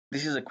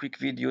This is a quick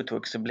video to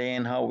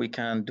explain how we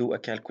can do a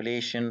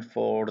calculation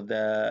for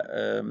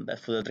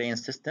the drain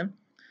system.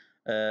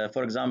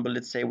 For example,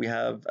 let's say we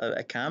have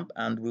a camp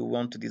and we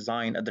want to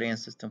design a drain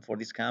system for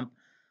this camp,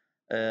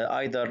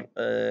 either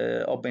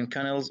open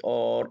canals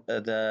or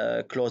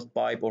the closed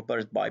pipe or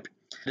buried pipe.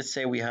 Let's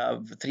say we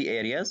have three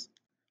areas,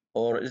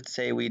 or let's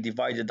say we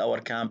divided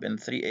our camp in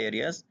three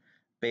areas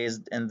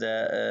based in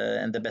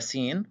the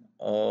basin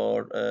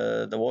or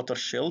the water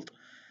shelf.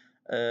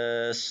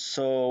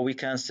 So we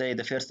can say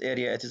the first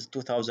area it is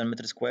 2000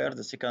 meters square,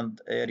 the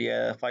second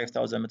area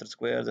 5000 meters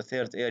square, the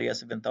third area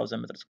 7000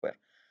 meters square.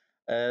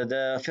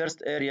 The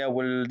first area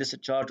will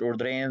discharge or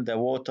drain the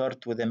water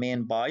to the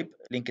main pipe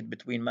linked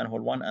between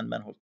manhole 1 and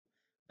manhole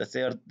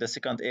 2. The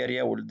second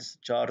area will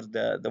discharge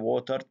the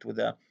water to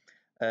the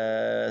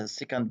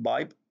second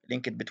pipe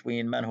linked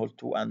between manhole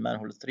 2 and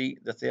manhole 3.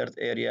 The third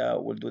area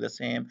will do the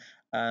same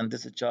and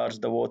discharge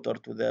the water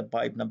to the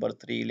pipe number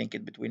 3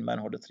 linked between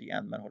manhole 3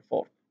 and manhole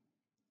 4.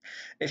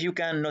 If you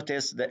can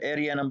notice, the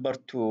area number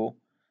 2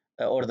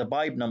 or the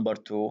pipe number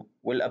 2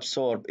 will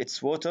absorb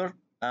its water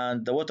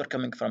and the water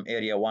coming from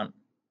area 1,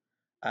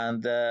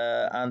 and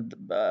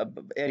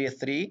area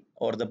 3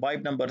 or the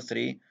pipe number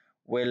 3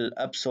 will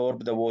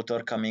absorb the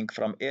water coming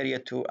from area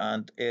 2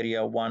 and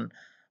area 1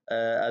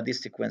 at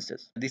these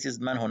sequences. This is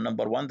manhole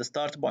number 1, the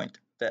start point.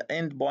 The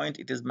end point,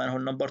 it is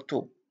manhole number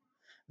 2.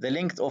 The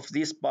length of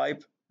this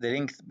pipe, the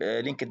length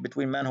linked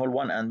between manhole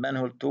 1 and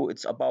manhole 2,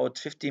 it's about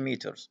 50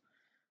 meters.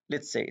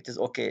 Let's say it is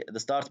okay. The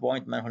start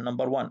point, manhole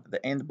number 1.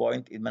 The end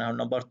point is manhole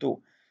number 2.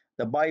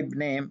 The pipe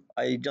name,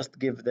 I just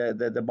give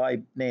the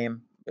pipe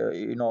name.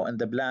 In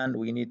the plan,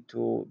 we need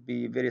to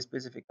be very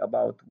specific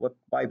about what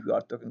pipe we are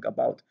talking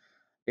about.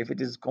 If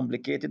it is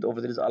complicated or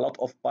there is a lot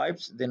of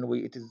pipes, then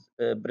it is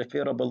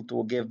preferable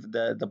to give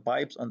the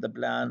pipes on the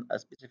plan a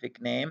specific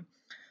name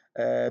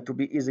to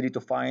be easily to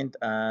find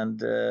and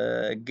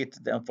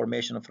get the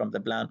information from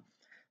the plan.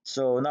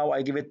 So now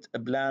I give it a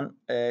plan.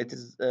 It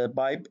is a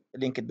pipe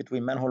linked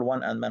between manhole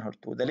 1 and manhole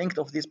 2. The length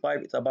of this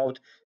pipe is about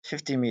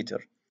 50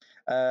 meters.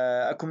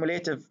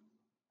 Accumulative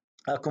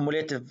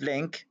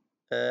link,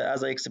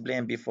 as I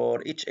explained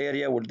before, each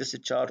area will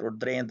discharge or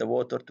drain the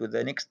water to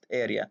the next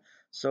area.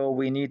 So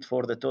we need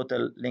for the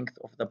total length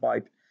of the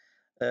pipe.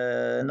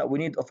 Now we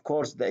need, of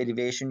course, the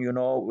elevation.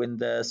 In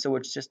the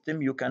sewage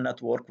system, you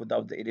cannot work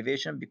without the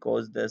elevation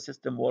because the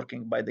system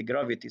working by the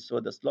gravity. So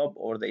the slope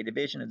or the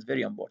elevation is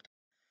very important.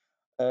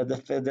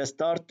 The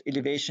start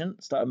elevation,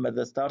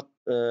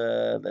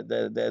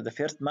 the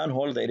first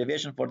manhole, the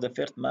elevation for the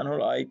first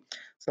manhole, I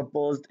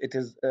supposed it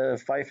is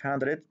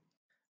 500.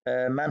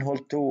 Manhole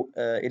 2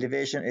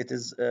 elevation, it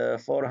is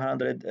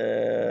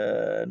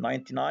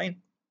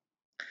 499.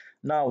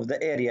 Now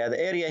the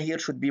area here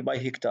should be by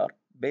hectare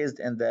based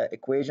on the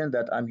equation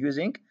that I'm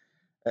using.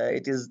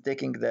 It is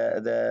taking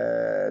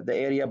the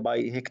area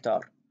by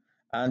hectare,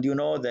 and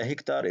the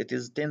hectare, it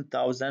is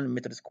 10,000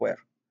 meters square.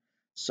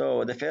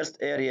 So the first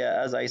area,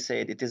 as I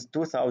said, it is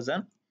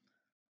 2000.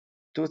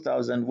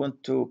 2000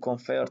 want to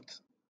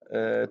convert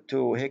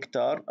to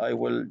hectare. I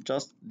will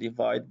just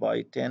divide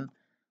by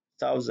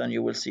 10,000.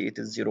 You will see it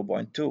is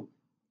 0.2.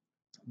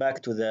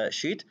 Back to the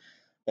sheet.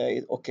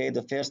 Okay,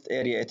 the first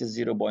area, it is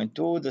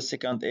 0.2. The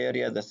second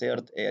area, the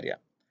third area.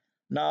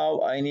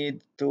 Now I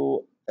need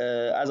to,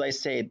 as I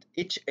said,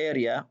 each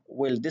area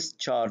will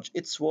discharge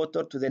its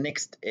water to the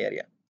next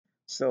area.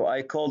 So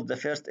I called the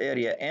first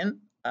area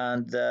in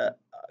and the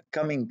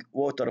coming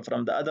water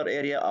from the other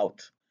area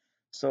out.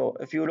 So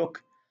if you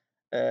look,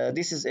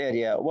 this is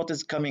area. What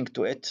is coming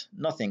to it?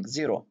 Nothing,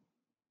 zero.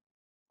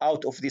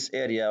 Out of this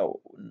area,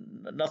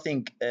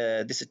 nothing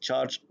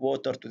discharge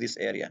water to this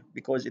area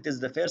because it is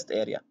the first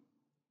area.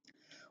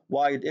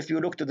 While if you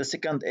look to the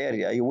second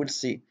area, you will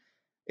see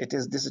it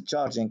is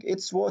discharging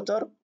its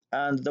water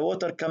and the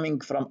water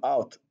coming from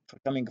out,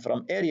 coming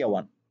from area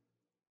 1.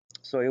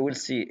 So you will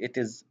see it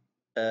is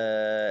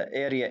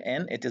area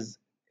n, it is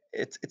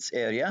its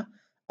area,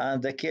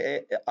 and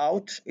the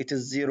out, it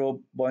is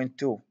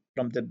 0.2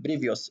 from the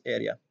previous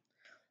area.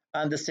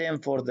 And the same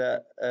for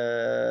the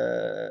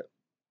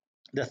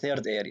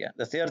third area.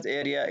 The third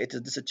area, it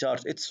is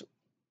discharged its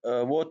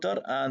water,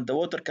 and the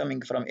water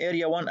coming from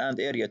area 1 and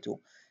area 2.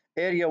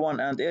 Area 1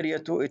 and area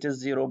 2, it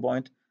is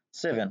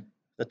 0.7,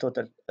 the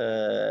total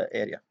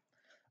area.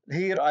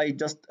 Here I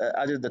just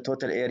added the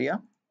total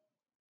area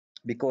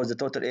because the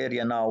total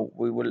area now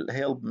will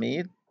help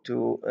me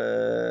to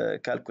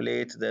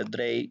calculate the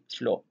drain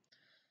flow.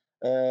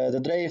 The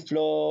drain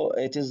flow,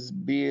 it is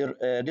per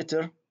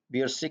liter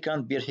per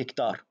second per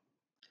hectare.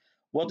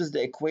 What is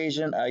the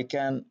equation? I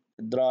can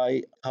draw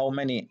how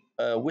many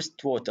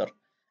wastewater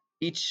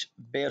each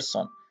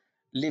person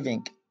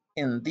living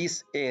in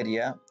this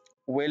area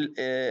will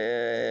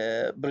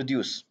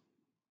produce.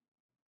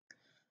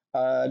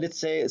 Let's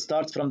say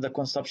start from the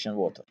consumption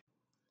water.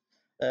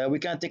 We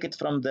can take it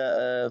from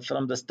the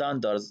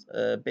standards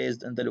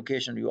based on the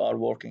location you are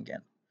working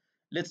in.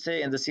 Let's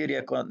say in the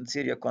Syria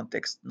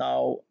context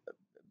now,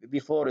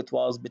 before it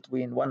was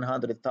between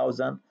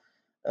 100,000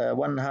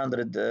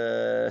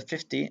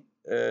 150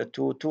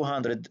 to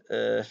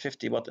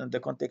 250, but in the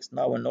context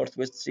now in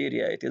northwest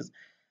Syria, it is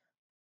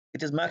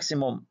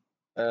maximum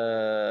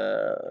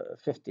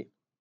 50,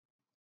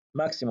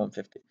 maximum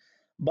 50.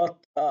 But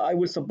I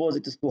will suppose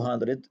it is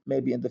 200.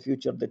 Maybe in the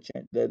future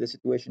the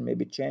situation may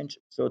be changed.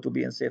 So to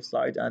be on safe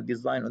side and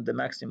design on the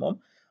maximum,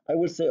 I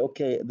will say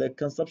okay, the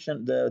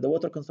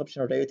water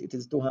consumption rate, it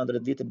is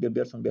 200 liter per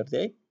person per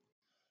day.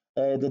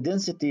 The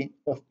density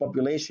of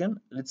population,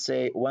 let's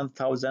say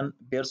 1,000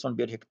 person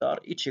per hectare.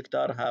 Each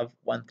hectare have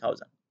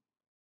 1,000.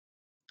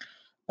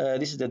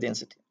 This is the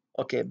density.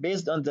 Okay,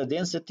 based on the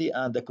density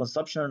and the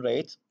consumption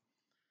rate,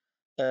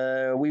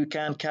 we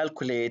can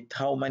calculate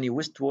how many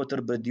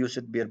wastewater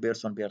produced per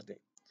person per day.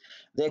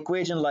 The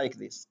equation like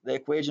this. The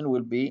equation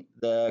will be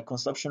the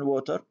consumption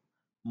water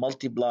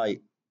multiply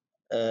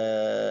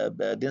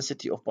the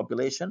density of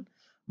population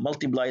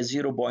multiply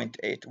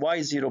 0.8. Why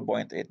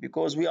 0.8?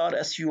 Because we are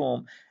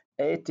assume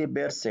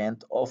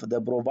 80% of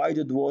the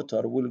provided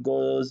water will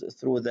goes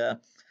through the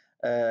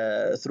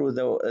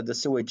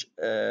sewage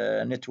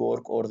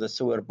network or the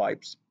sewer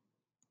pipes,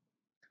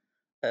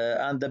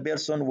 and the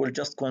person will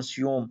just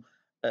consume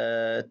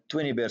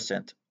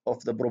 20%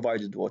 of the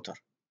provided water.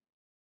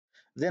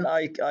 Then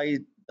I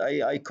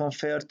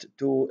convert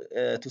to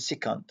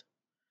second,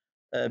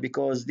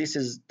 because this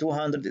is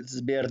 200, it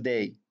is per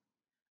day,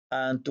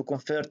 and to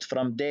convert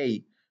from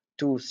day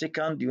to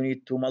second, you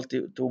need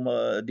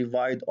to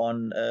divide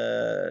on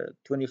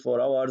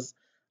 24 hours,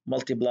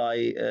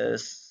 multiply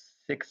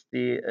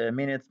 60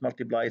 minutes,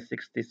 multiply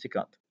 60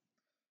 seconds.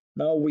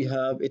 Now we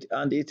have it,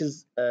 and it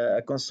is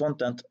a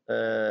constant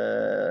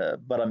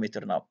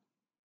parameter. Now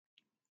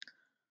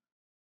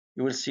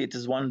you will see it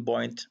is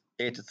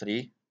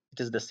 1.83. It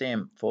is the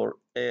same for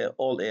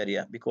all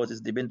area because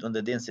it depends on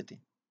the density.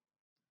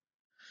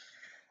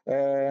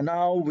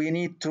 Now we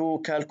need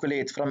to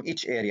calculate from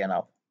each area.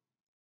 Now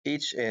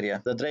each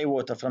area, the dry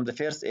water from the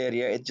first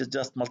area, it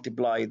just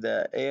multiply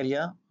the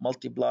area,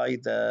 multiply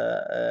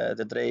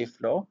the dry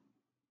flow.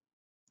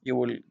 You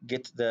will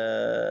get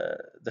the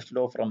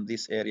flow from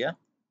this area.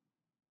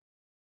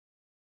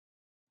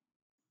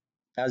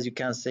 As you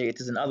can see, it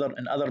is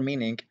another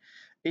meaning.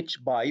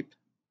 Each pipe,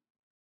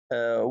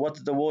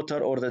 what the water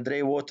or the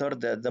dry water,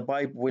 the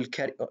pipe will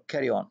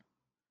carry on.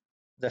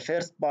 The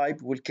first pipe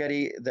will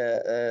carry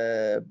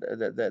the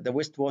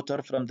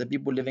wastewater from the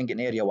people living in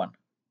area 1.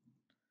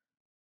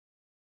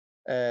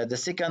 The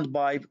second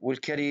pipe will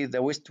carry the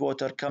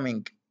wastewater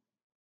coming,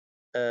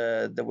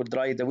 that will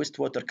dry the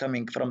wastewater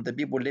coming from the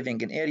people living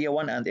in area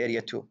 1 and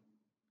area 2.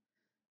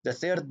 The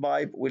third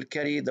pipe will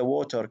carry the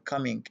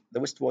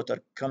wastewater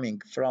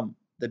coming from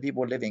the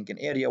people living in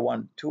area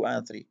 1, 2,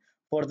 and 3.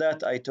 For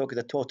that, I took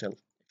the total,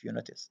 if you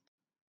noticed.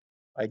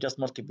 I just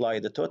multiply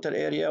the total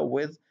area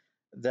with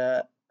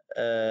the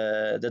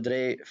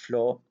dry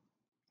flow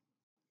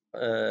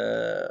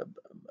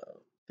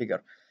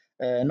figure.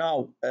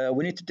 Now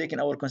we need to take in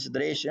our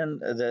consideration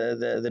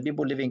the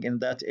people living in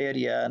that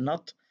area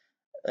not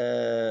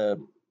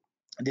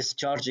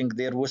discharging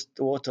their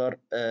wastewater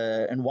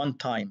in one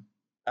time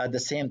at the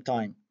same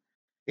time.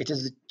 It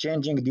is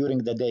changing during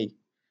the day.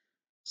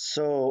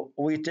 So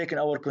we take in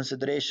our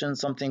consideration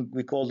something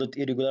we call it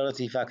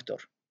irregularity factor.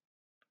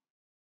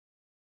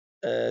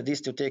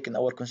 This to take in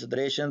our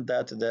consideration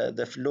that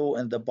the flow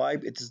in the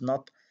pipe, it is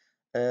not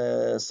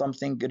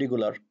something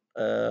regular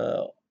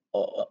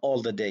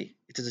all the day.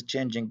 It is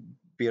changing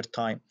per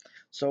time.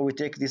 So we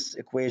take this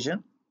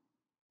equation.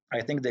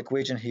 I think the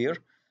equation here,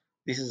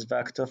 this is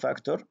factor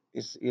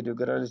is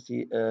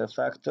irregularity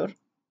factor.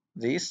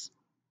 This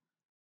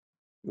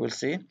you will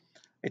see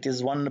it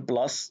is 1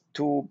 plus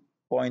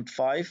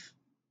 2.5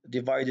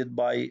 divided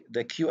by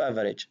the Q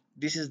average.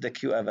 This is the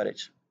Q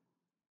average.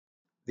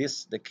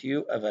 This the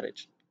Q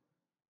average.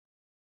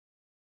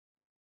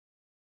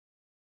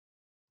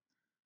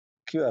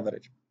 Q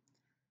average.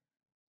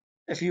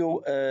 If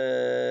you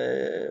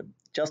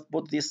just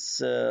put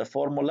this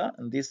formula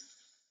in this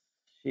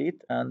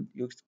sheet and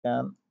you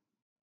can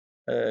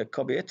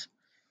copy it,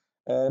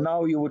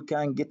 now you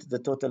can get the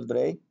total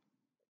dry.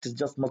 It is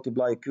just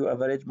multiply Q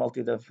average,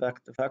 multiply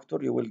the factor,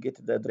 you will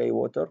get the dry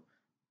water.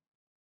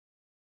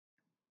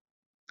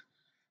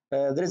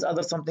 There is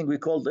other something we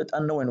called it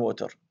unknown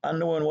water.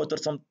 Unknown water,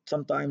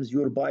 sometimes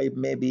your pipe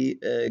maybe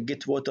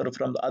get water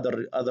from the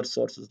other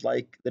sources,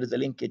 like there is a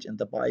linkage in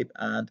the pipe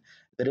and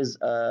there is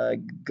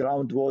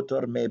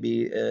groundwater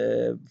maybe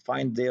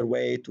find their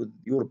way to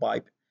your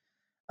pipe,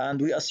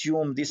 and we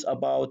assume this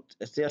about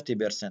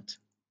 30%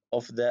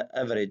 of the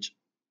average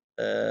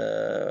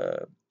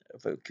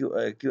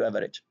Q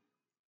average.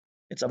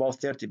 It's about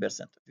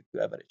 30% of the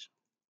Q average.